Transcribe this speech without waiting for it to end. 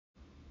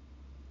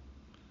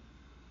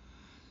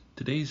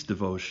Today's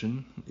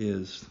devotion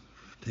is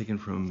taken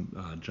from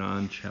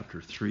John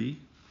chapter 3,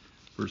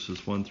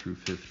 verses 1 through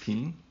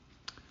 15.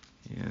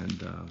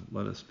 And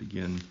let us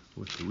begin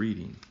with the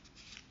reading.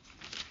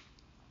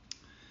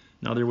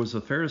 Now there was a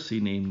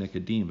Pharisee named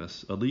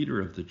Nicodemus, a leader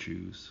of the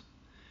Jews.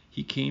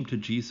 He came to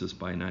Jesus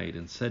by night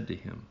and said to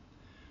him,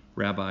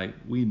 "Rabbi,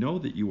 we know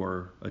that you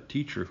are a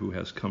teacher who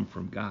has come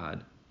from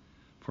God,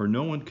 for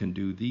no one can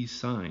do these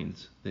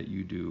signs that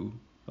you do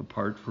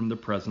apart from the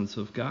presence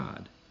of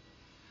God."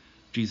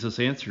 Jesus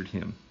answered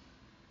him,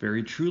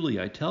 "Very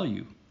truly I tell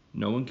you,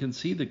 no one can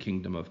see the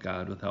kingdom of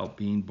God without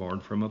being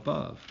born from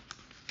above."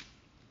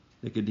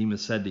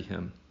 Nicodemus said to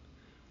him,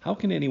 "How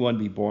can anyone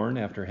be born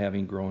after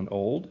having grown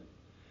old?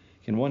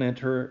 Can one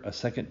enter a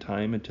second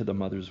time into the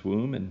mother's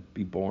womb and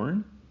be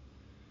born?"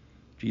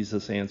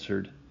 Jesus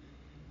answered,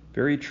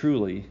 "Very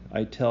truly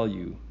I tell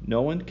you,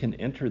 no one can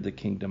enter the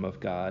kingdom of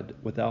God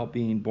without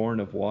being born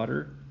of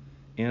water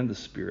and the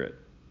Spirit.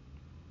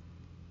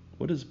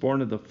 What is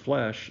born of the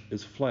flesh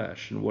is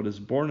flesh, and what is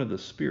born of the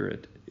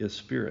Spirit is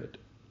spirit.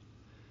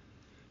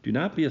 Do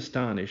not be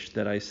astonished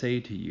that I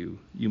say to you,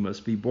 you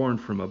must be born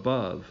from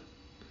above.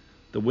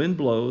 The wind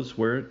blows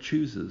where it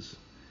chooses,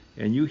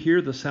 and you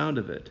hear the sound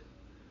of it,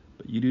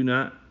 but you do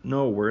not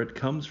know where it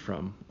comes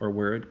from or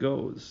where it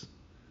goes.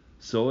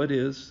 So it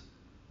is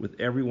with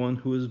everyone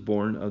who is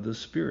born of the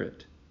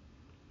Spirit."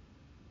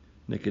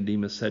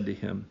 Nicodemus said to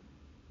him,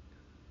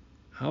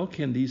 "How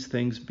can these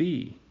things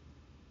be?"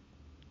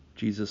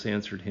 Jesus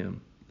answered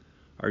him,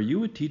 "Are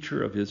you a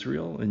teacher of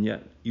Israel, and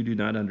yet you do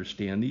not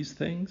understand these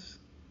things?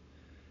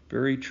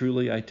 Very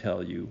truly I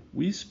tell you,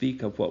 we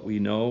speak of what we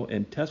know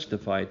and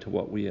testify to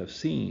what we have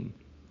seen.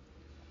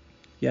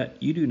 Yet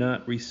you do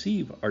not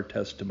receive our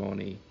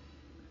testimony.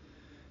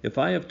 If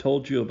I have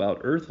told you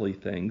about earthly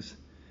things,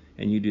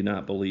 and you do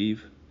not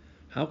believe,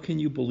 how can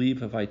you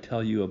believe if I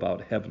tell you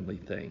about heavenly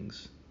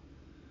things?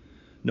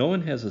 No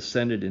one has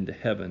ascended into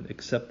heaven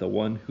except the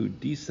one who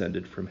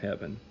descended from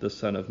heaven, the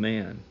Son of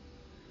Man.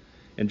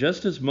 And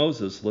just as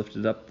Moses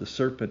lifted up the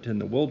serpent in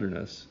the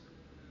wilderness,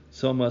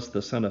 so must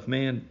the Son of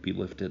Man be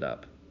lifted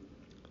up,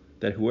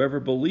 that whoever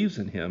believes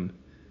in him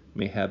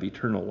may have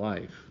eternal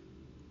life."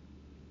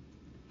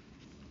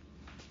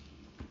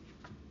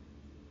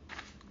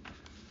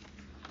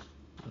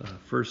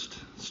 First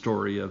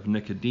story of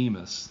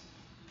Nicodemus.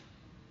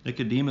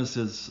 Nicodemus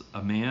is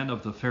a man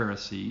of the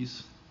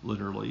Pharisees,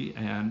 literally,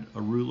 and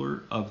a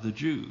ruler of the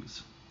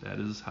Jews. That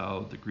is how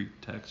the Greek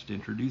text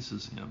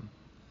introduces him.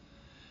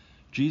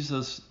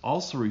 Jesus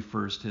also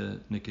refers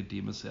to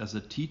Nicodemus as a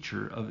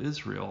teacher of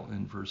Israel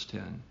in verse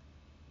 10.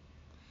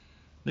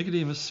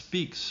 Nicodemus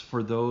speaks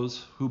for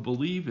those who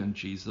believe in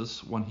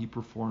Jesus when he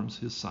performs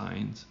his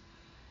signs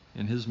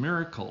and his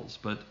miracles,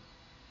 but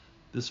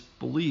this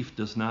belief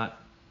does not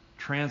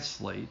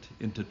translate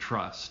into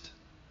trust,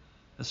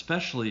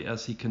 especially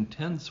as he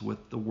contends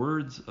with the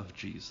words of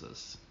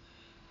Jesus.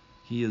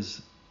 He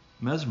is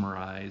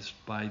mesmerized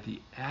by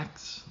the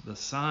acts, the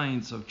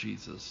signs of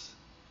Jesus,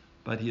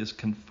 but he is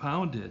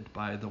confounded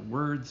by the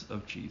words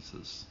of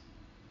Jesus.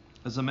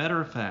 As a matter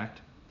of fact,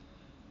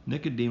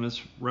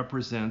 Nicodemus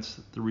represents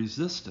the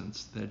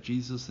resistance that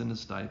Jesus and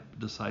his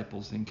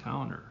disciples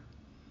encounter.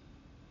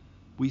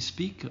 We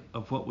speak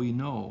of what we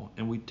know,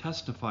 and we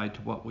testify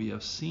to what we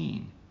have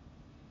seen,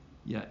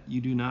 yet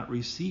you do not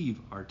receive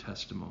our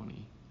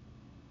testimony.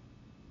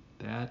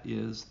 That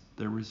is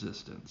the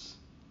resistance.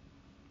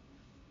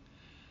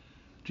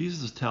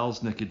 Jesus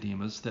tells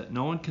Nicodemus that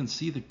no one can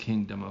see the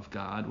kingdom of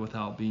God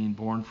without being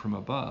born from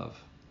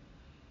above.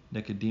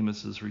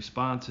 Nicodemus'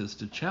 response is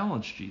to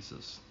challenge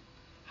Jesus.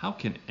 How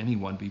can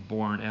anyone be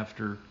born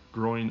after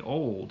growing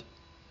old?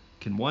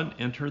 Can one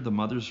enter the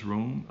mother's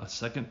womb a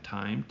second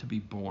time to be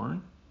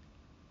born?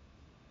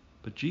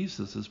 But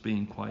Jesus is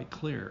being quite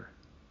clear.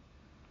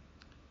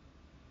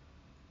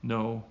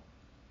 No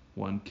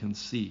one can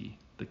see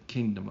the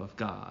kingdom of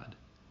God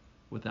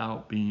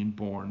without being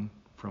born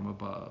from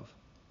above.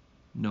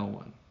 No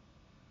one.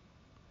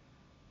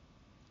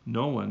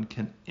 No one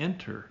can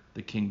enter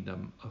the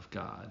kingdom of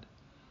God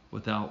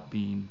without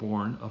being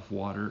born of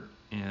water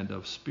and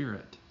of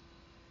spirit.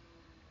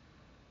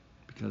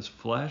 Because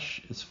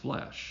flesh is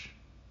flesh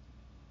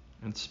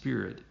and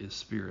spirit is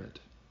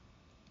spirit.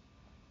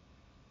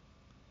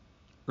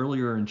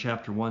 Earlier in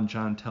chapter 1,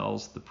 John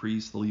tells the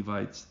priests, the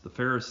Levites, the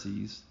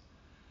Pharisees,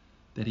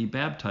 that he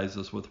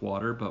baptizes with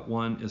water, but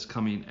one is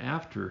coming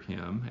after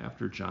him,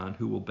 after John,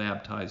 who will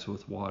baptize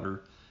with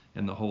water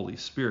and the Holy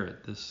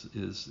Spirit. This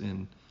is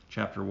in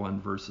chapter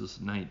 1,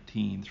 verses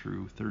 19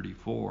 through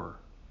 34.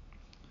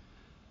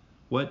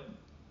 What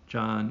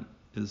John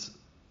is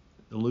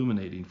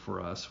illuminating for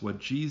us,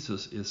 what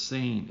Jesus is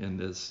saying in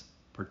this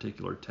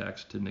particular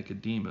text to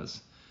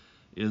Nicodemus,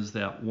 is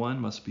that one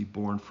must be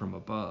born from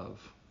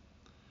above.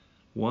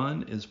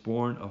 One is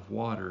born of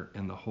water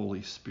and the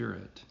Holy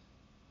Spirit.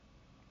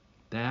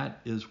 That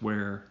is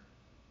where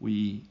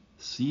we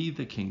see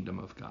the kingdom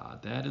of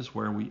God. That is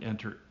where we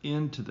enter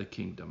into the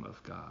kingdom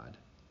of God.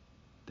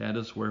 That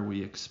is where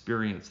we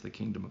experience the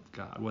kingdom of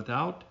God.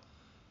 Without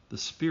the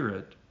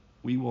Spirit,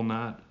 we will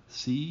not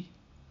see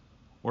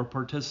or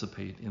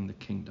participate in the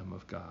kingdom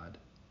of God.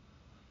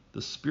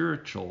 The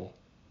spiritual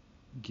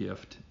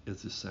gift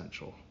is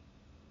essential.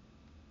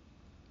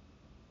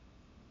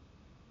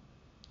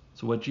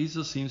 So what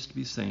Jesus seems to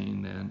be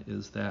saying then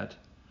is that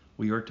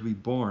we are to be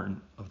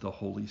born of the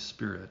Holy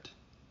Spirit.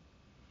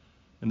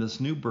 And this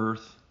new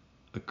birth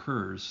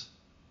occurs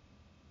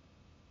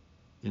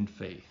in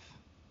faith.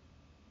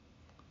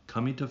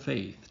 Coming to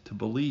faith, to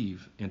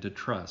believe and to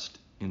trust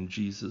in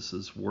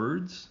Jesus'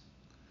 words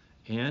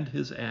and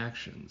his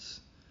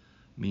actions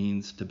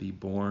means to be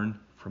born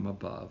from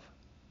above.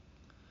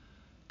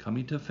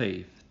 Coming to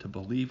faith, to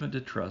believe and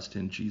to trust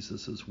in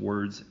Jesus'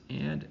 words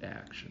and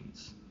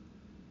actions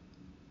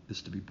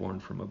is to be born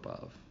from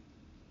above.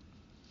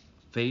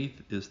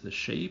 Faith is the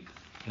shape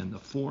and the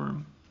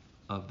form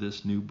of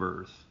this new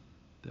birth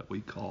that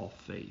we call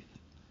faith.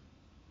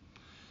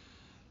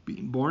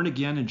 Being born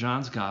again in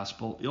John's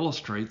Gospel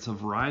illustrates a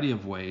variety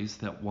of ways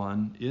that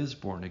one is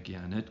born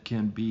again. It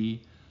can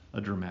be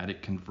a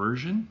dramatic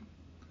conversion,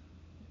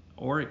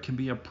 or it can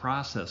be a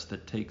process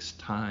that takes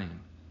time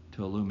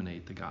to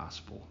illuminate the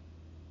gospel.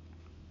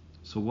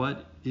 So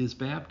what is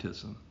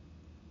baptism?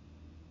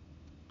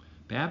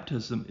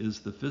 Baptism is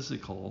the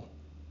physical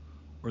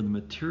or the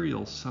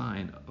material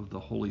sign of the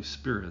Holy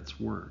Spirit's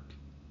work.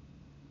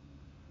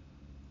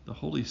 The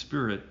Holy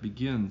Spirit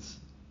begins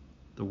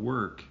the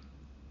work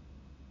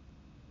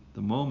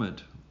the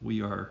moment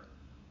we are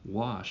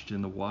washed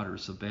in the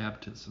waters of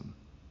baptism.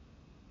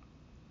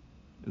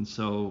 And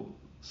so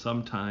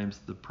sometimes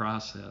the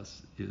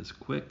process is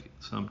quick,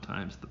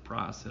 sometimes the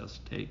process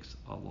takes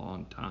a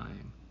long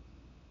time.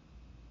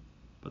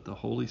 But the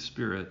Holy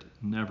Spirit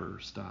never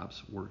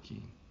stops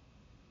working.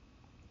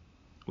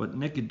 What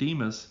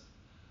Nicodemus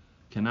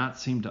cannot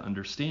seem to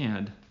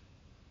understand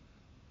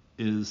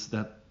is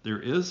that there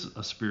is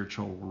a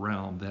spiritual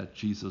realm that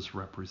Jesus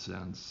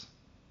represents.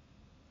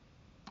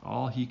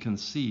 All he can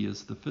see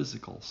is the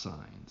physical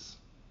signs.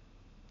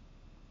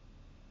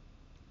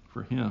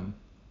 For him,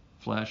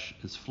 flesh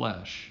is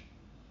flesh,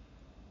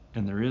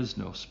 and there is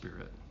no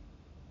spirit.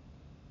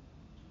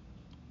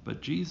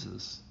 But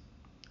Jesus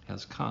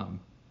has come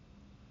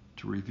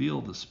to reveal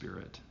the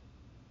Spirit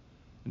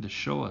and to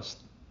show us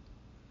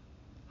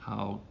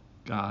how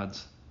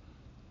God's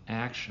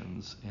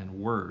actions and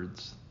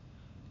words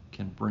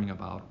can bring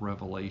about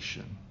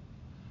revelation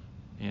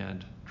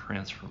and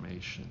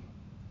transformation.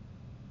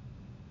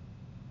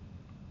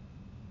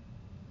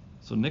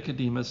 So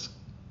Nicodemus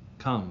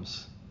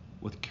comes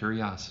with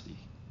curiosity,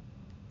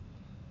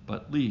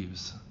 but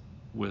leaves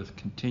with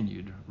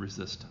continued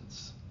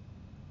resistance.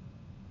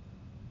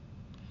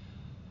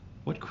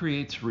 What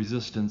creates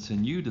resistance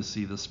in you to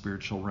see the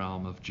spiritual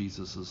realm of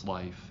Jesus'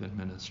 life and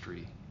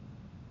ministry?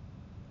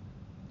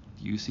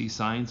 Do you see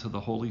signs of the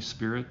Holy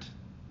Spirit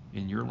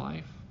in your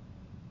life?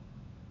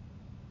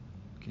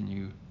 Can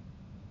you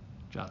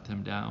jot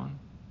them down?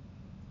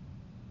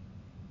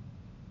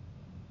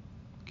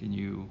 Can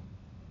you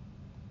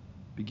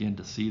begin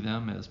to see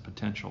them as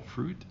potential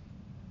fruit?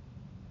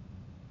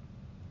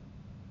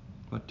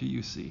 What do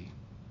you see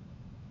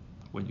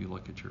when you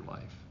look at your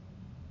life?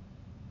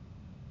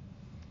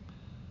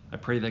 I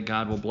pray that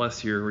God will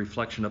bless your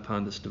reflection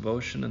upon this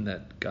devotion and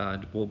that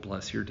God will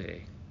bless your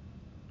day.